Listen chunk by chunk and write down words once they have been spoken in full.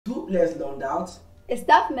players loaned out, a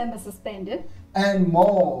staff member suspended, and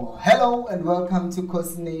more. Hello and welcome to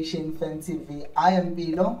Khosi Nation Fan TV. I am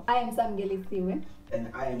Bilo. I am SAMUKELISIWE. and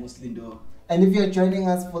I am Muslindo. And if you're joining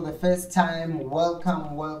us for the first time,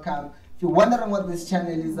 welcome, welcome. If you're wondering what this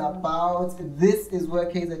channel is about, this is where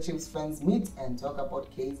Kaizer Chiefs fans meet and talk about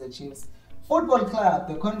Kaizer Chiefs Football Club.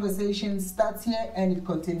 The conversation starts here and it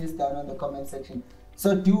continues down in the comment section.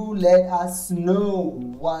 So do let us know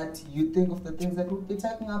what you think of the things that we'll be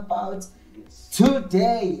talking about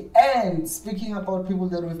today. And speaking about people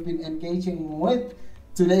that we've been engaging with,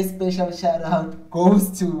 today's special shout out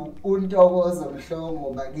goes to Untokozo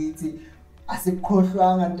Mhlomo Bagiti.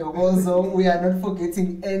 Asikhohlwanga Ntokozo. We are not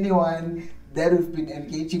forgetting anyone that we've been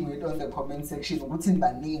engaging with on the comment section.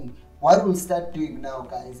 What we'll start doing now,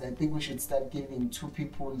 guys, I think we should start giving two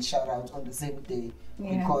people shout out on the same day,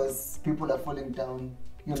 because people are falling down,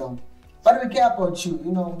 you know. But we care about you,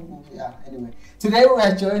 you know. Yeah, anyway. Today we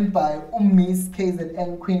are joined by Miss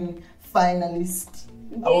KZN Queen finalist.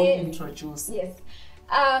 Yes. I will introduce. Yes.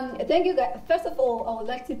 Thank you guys. First of all, I would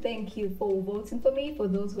like to thank you for voting for me, for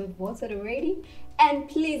those who have voted already. And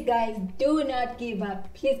please, guys, do not give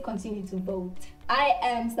up. Please continue to vote. I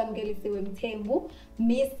am SAMUKELISIWE MTHEMBU,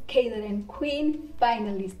 Miss KZN Queen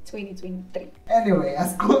finalist 2023. Anyway,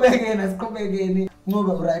 as come again.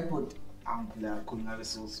 Move right put.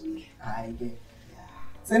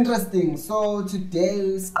 It's interesting. So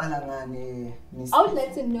today, I would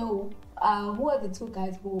like to know who are the two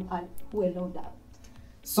guys who were loaned out.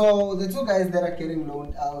 So the two guys that are getting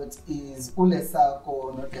loaned out is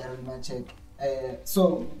Lesako not Darren Machek.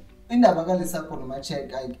 So in the Lesako no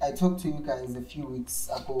Machek, I talked to you guys a few weeks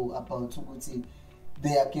ago about Tuguti.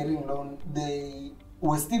 They are getting loaned. They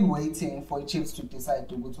were still waiting for Chiefs to decide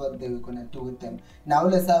to what they were gonna do with them. Now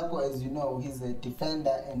Lesako, as you know, he's a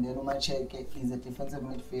defender, and then Machek is a defensive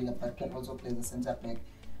midfielder but can also play the centre back.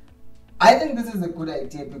 I think this is a good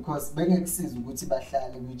idea because Bengek sees Uguti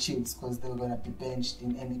Bahlale with Chiefs because they were gonna be benched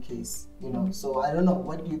in any case, you know. So I don't know.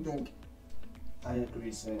 What do you think? I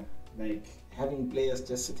agree, sir. Like having players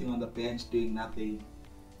just sitting on the bench doing nothing.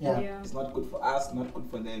 Yeah. It's not good for us, not good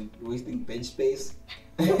for them. You're wasting bench space.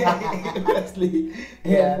 Honestly.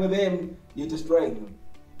 Yeah. And for them, you're destroying them.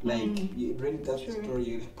 Like it really does destroy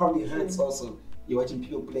you. It probably hurts also. You're watching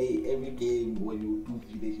people play every game when you do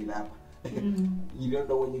village lap. You don't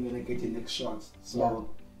know when you're gonna get your next shot. So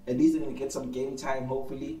at least you're gonna get some game time,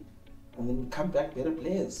 hopefully, and then come back better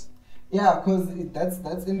players. Yeah, because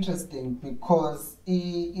that's interesting because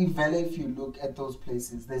even if you look at those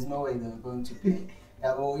places, there's no way they're going to play.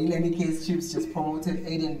 Well, in any case, Chiefs just promoted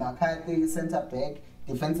Aiden McCarthy, centre back,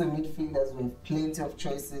 defensive midfielders with plenty of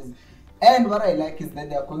choices. And what I like is that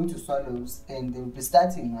they are going to Swallows and they'll be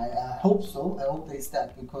starting. I hope so. I hope they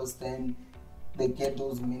start because then they get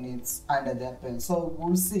those minutes under their belt. So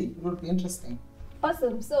we'll see. It will be interesting.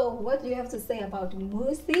 Awesome. So what do you have to say about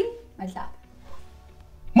Musi Matlaba?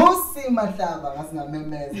 Musi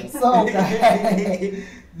Matlaba, so guys,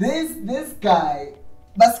 this guy,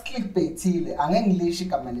 bas clickbaitile, angengilishi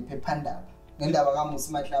igama lephephandaba ngendaba kaMusi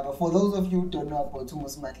Matlaba. For those of you who don't know about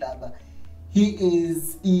Musi Matlaba, he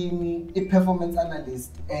is a performance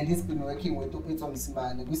analyst and he's been working with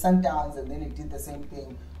Msimane with Sundowns, and then he did the same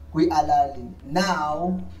thing with Alali.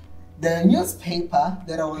 Now, the newspaper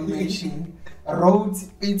that I will mention wrote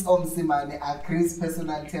Msimane agrees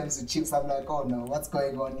personal terms with Chiefs. I'm like, oh no, what's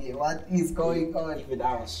going on here? What is going on? Even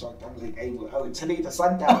I was shocked. I'm like, I was telling you the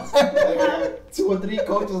Sundowns. 2 or 3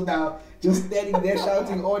 coaches now just standing there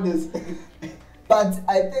shouting orders. But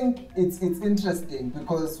I think it's interesting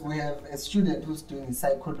because we have a student who's doing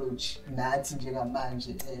psychology.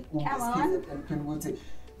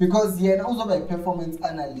 Because he also a performance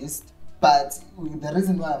analyst, but the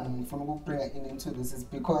reason why I'm going to bring him into this is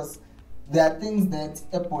because there are things that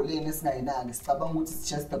it's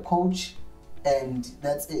just the coach and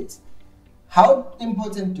that's it. How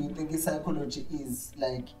important do you think psychology is,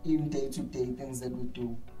 like in day-to-day things that we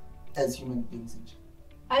do as human beings?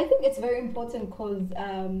 I think it's very important because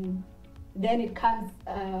then it comes,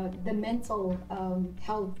 the mental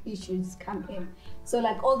health issues come in. So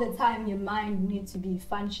like all the time your mind needs to be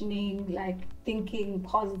functioning, like thinking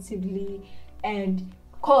positively, and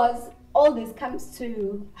cause all this comes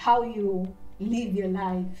to how you live your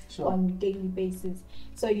life on a daily basis.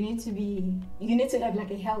 So you need to have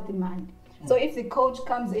like a healthy mind. So if the coach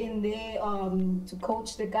comes in there to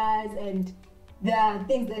coach the guys and there are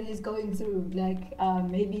things that he's going through, like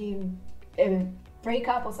maybe a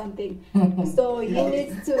breakup or something, so he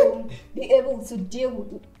needs to be able to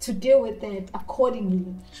deal with it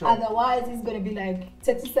accordingly. Otherwise, he's gonna be like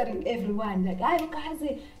texting everyone like, "Hi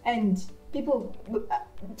guys," and people,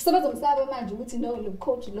 some of them say, the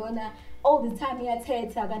coach Lona, all the time there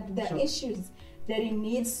are issues that he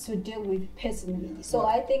needs to deal with personally. So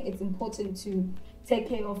I think it's important to take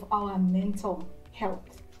care of our mental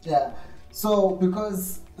health. Yeah. So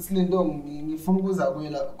because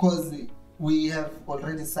we have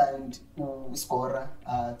already signed Scorer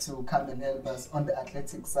to come and help us on the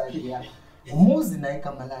athletic side here.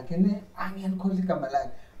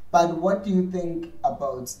 But what do you think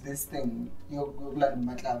about this thing, Musi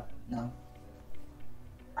Matlaba, now?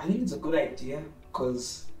 I think it's a good idea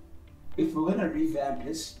because if we're gonna revamp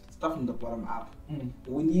this stuff from the bottom up,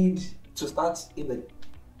 we need to start in the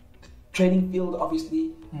training field,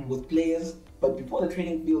 obviously, with players. But before the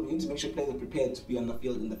training field, we need to make sure players are prepared to be on the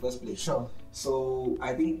field in the first place. Sure. So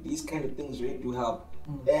I think these kind of things really do help.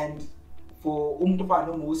 And for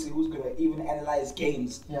Musi, who's gonna even analyze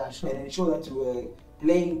games, and ensure that we're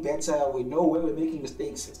playing better, we know where we're making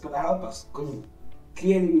mistakes, it's gonna help us. Because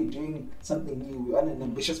clearly we're doing something new, we're on an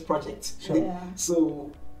ambitious project.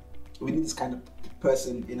 So we need this kind of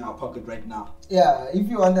person in our pocket right now. Yeah, if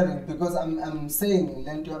you're wondering, because I'm saying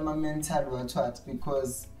my mental what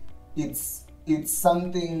because it's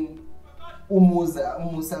something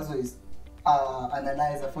Umusa is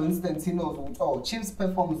analyzer. For instance, he knows Chiefs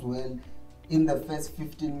performs well in the first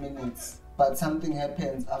 15 minutes, but something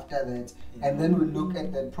happens after that, and then we look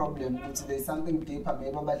at that problem. There's something deeper,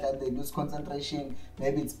 maybe about they lose concentration,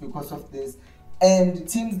 maybe it's because of this. And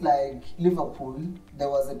teams like Liverpool, there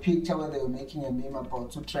was a picture where they were making a meme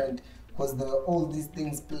about Trent, because there were all these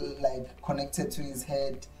things like connected to his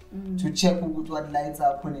head to check what lights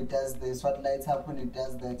up when it does this, what lights up when it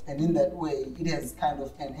does that, and in that way, it has kind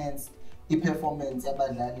of enhanced the performance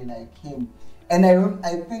like him. And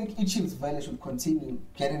I think Chiefs Valley should continue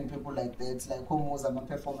getting people like that, like Homo's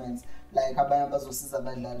performance, like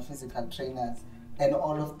Abayamba physical trainers, and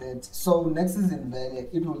all of that. So next season,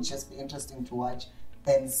 it will just be interesting to watch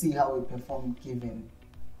and see how we perform given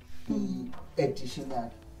the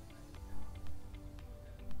additional.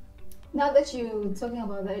 Now that you're talking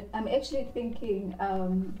about that, I'm actually thinking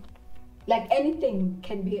like anything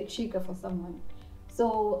can be a trigger for someone.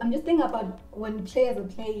 So I'm just thinking about when players are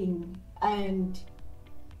playing and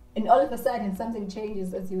all of a sudden something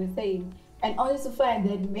changes, as you were saying, and only to find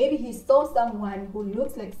that maybe he saw someone who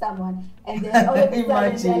looks like someone, and then all of a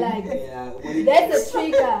sudden they're like, that's a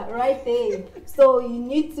trigger right there. So you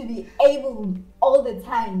need to be able all the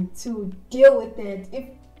time to deal with it. If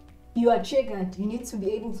you are triggered, you need to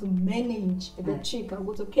be able to manage the trigger.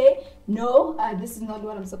 Okay, no, this is not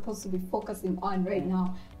what I'm supposed to be focusing on right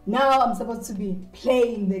now. Now I'm supposed to be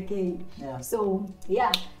playing the game. So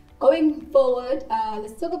yeah, going forward,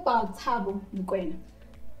 let's talk about Thabo Mokoena.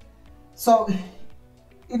 So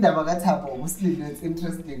in the Thabo, mostly it's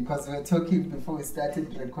interesting because we were talking before we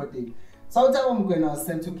started recording. So Thabo Mokoena was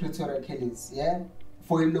sent to Pretoria Kelly's,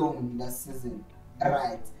 for a loan last season,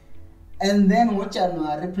 right? And then what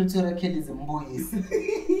January Pretoria Kelly's Mboyis.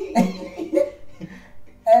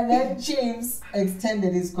 And then Chiefs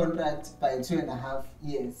extended his contract by 2.5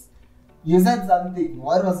 years. You said something.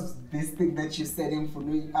 What was this thing that you said him for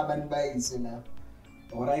doing Aban Baisuna?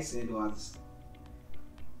 What I said was,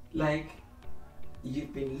 like,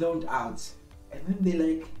 you've been loaned out, and then they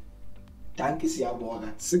like, thank you,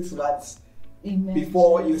 Siaboga, 6 months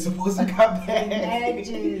before you're supposed to come back.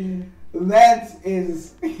 Imagine. That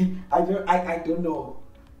is, I don't know.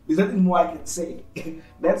 There's nothing more I can say.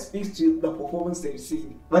 That speaks to the performance they've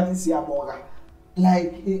seen. What is Siaboga?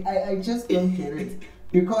 Like, I just don't get it.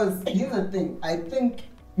 Because here's the thing, I think,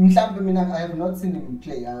 I have not seen him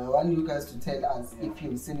play. I want you guys to tell us if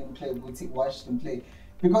you've seen him play, watched him play.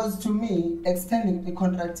 Because to me, extending the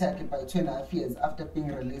contract tag by 2.5 years after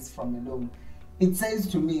being released from a loan, it says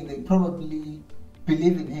to me they probably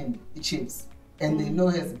believe in him, the Chiefs, and they know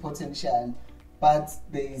he has the potential, but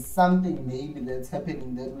there is something maybe that's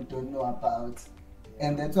happening that we don't know about.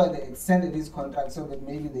 And that's why they extended his contract so that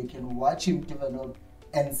maybe they can watch him develop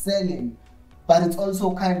and sell him. But it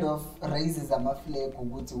also kind of raises a flag.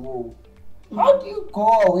 Whoa, how do you go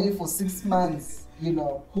away for 6 months? You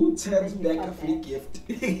know, who turns back a free gift?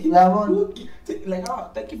 Like,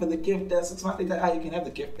 oh, thank you for the gift. 6 months later, you can have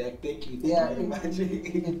the gift back. Thank you.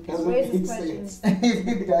 It doesn't make sense.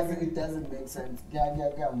 It doesn't make sense.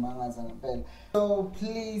 So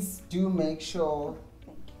please do make sure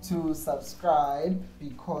to subscribe,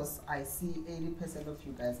 because I see 80% of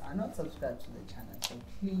you guys are not subscribed to the channel. So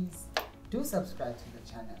please do subscribe to the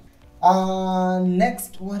channel.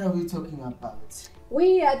 Next, what are we talking about?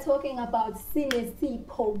 We are talking about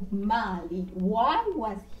Sinesipho Mali. Why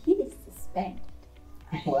was he suspended?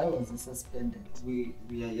 Why was he suspended? We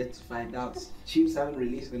are yet to find out. Chiefs haven't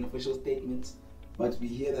released an official statement, but we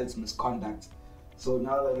hear that it's misconduct. So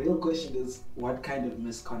now the real question is, what kind of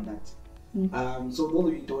misconduct? So those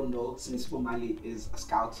of you who don't know, Sinispo Mali is a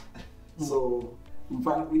scout. So we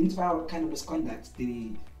need to find out what kind of misconduct. Did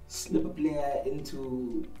he slip a player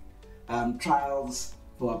into trials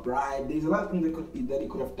for a bribe? There's a lot of things that he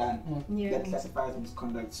could have done that classifies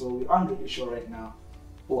misconduct. So we aren't really sure right now.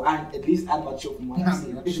 Or at least I'm not sure from what I've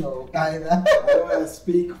seen. I'm not sure either. I don't want to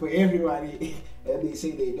speak for everybody and they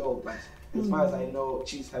say they know, but as far as I know,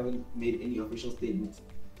 Chiefs haven't made any official statements.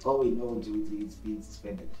 All we know is it's been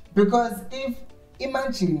suspended. Because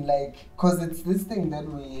imagine, like, because it's this thing that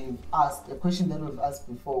we've asked, a question that we've asked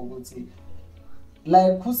before, Musi,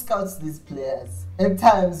 like, who scouts these players? At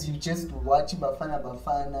times you just watch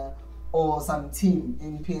Bafana or some team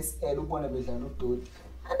in PSL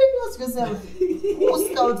and then you ask yourself,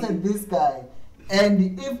 who scouted this guy?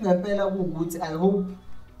 And if Napela would, I hope,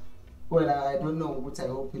 well, I don't know what I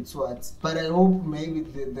hope it's what, but I hope maybe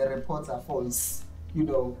the reports are false, you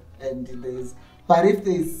know, and there's, but if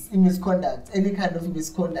there's misconduct, any kind of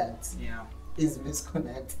misconduct is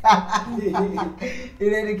misconduct.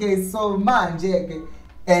 In any case, so manje,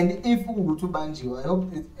 and if we go to Banjo, I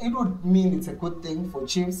hope it would mean it's a good thing for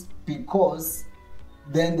Chiefs, because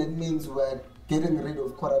then that means we're getting rid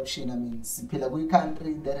of corruption. I mean, Sipila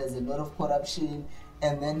country that has a lot of corruption,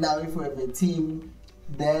 and then now if we have a team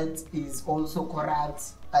that is also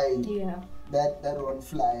corrupt, that won't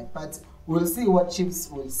fly. But we'll see what Chiefs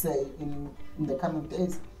will say in the coming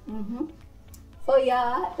days. So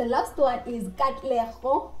the last one is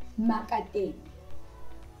Katleho Makate.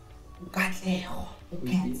 Katleho. We've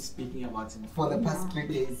been speaking about him for the past 3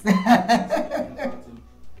 days.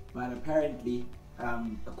 But apparently,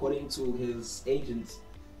 according to his agent,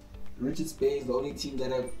 Richard Spay is the only team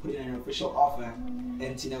that have put in an official offer, and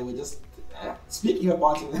we're just speaking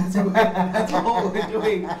about him. That's all we're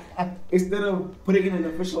doing. Instead of putting in an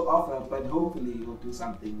official offer, but hopefully we'll do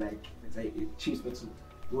something like, let's say, Chiefs, but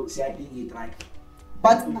we'll see, I think it right.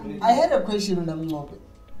 But I had a question on Namnobe.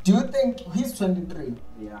 Do you think he's 23?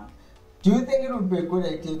 Yeah. Do you think it would be a good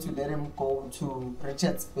idea to let him go to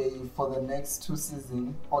Richard Spay for the next 2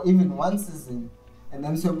 seasons, or even 1 season, and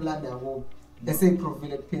then Somlanda will SA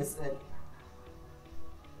profile at PSL?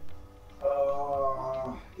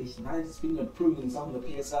 It's nice speaking of proving some of the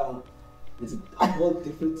PSL. It's a whole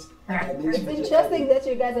different dimension. It's interesting that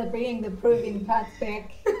you guys are bringing the proving part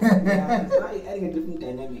back. Yeah, it's like adding a different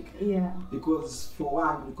dynamic. Yeah. Because for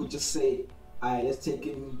one, we could just say, let's take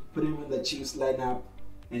him, put him in the Chiefs lineup,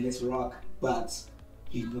 and let's rock. But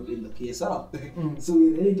he's not in the PSL. So we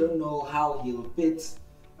really don't know how he'll fit,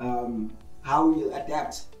 how he'll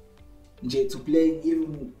adapt to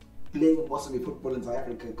playing possibly football in South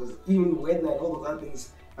Africa. Because even weather and all those other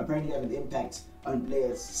things apparently have an impact on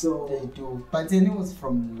players. So they do. But then he was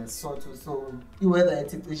from Lesotho, so he weather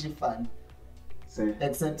at it fun.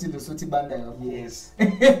 Except in the Lesotho Banda. Yes. Now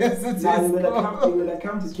you're gonna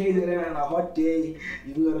come to KZN on a hot day.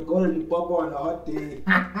 You're gonna go to Limpopo on a hot day.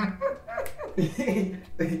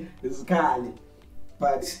 This is Kali.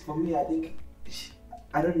 But for me, I think,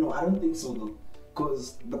 I don't know. I don't think so though,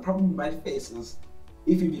 because the problem we might face is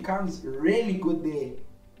if he becomes really good there,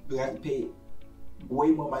 we have to pay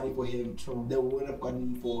way more money for him than we would have gotten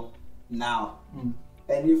him for now.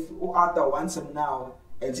 And if Arthur wants him now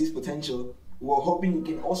and sees potential, we're hoping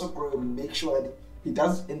he can also grow and make sure that he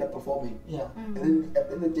does end up performing. Yeah. And then at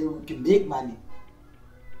the end of the day, we can make money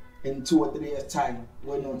in 2 or 3 years' time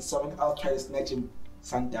when someone else tries to snatch him.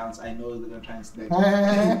 Sundowns, I know they're gonna try and snatch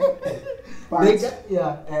him. But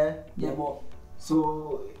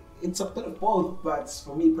so it's a bit of both, but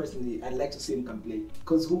for me personally, I'd like to see him come play.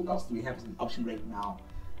 Because who else do we have as an option right now?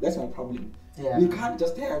 That's my problem. Yeah. We can't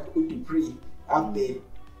just have Udipri up there.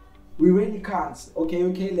 We really can't.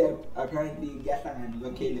 Okay, Caleb, apparently Yafan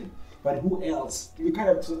and Caleb. But who else? We can't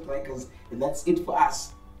have 2 strikers, and that's it for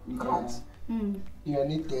us. We can't. You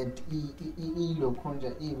need that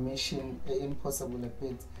mission impossible a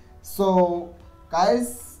bit. So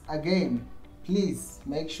guys, again, please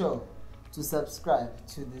make sure to subscribe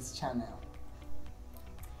to this channel.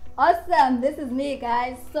 Awesome, this is me,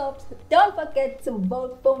 guys. So don't forget to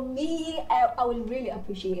vote for me. I will really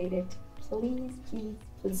appreciate it. Please.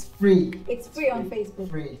 It's free. It's free on Facebook.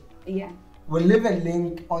 Free. Yeah. We'll leave a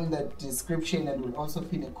link on the description and we'll also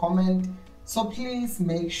pin a comment. So please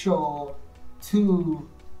make sure to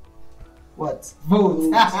vote.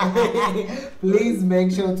 Please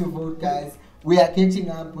make sure to vote, guys, we are catching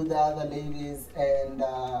up with the other ladies and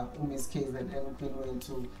Miss Kaizer and Queen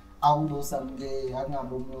to awulo someday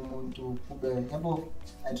angabe umuntu kube yabo.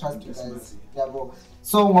 I trust you guys yabo.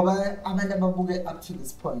 So ngoba abantu ababuke up to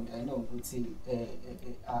this point, I know ukuthi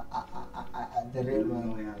the real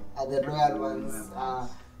one are the royal ones.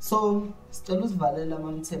 So sicela usivalela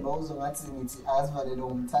MTHEMBU uzongathi ngithi asivalele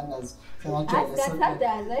umthandazo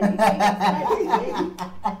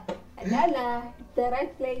the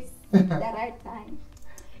right place, the right time.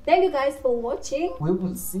 Thank you guys for watching. We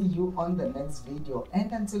will see you on the next video,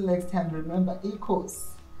 and until next time, remember,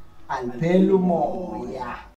 Khosi, I'll pay you more. Yeah.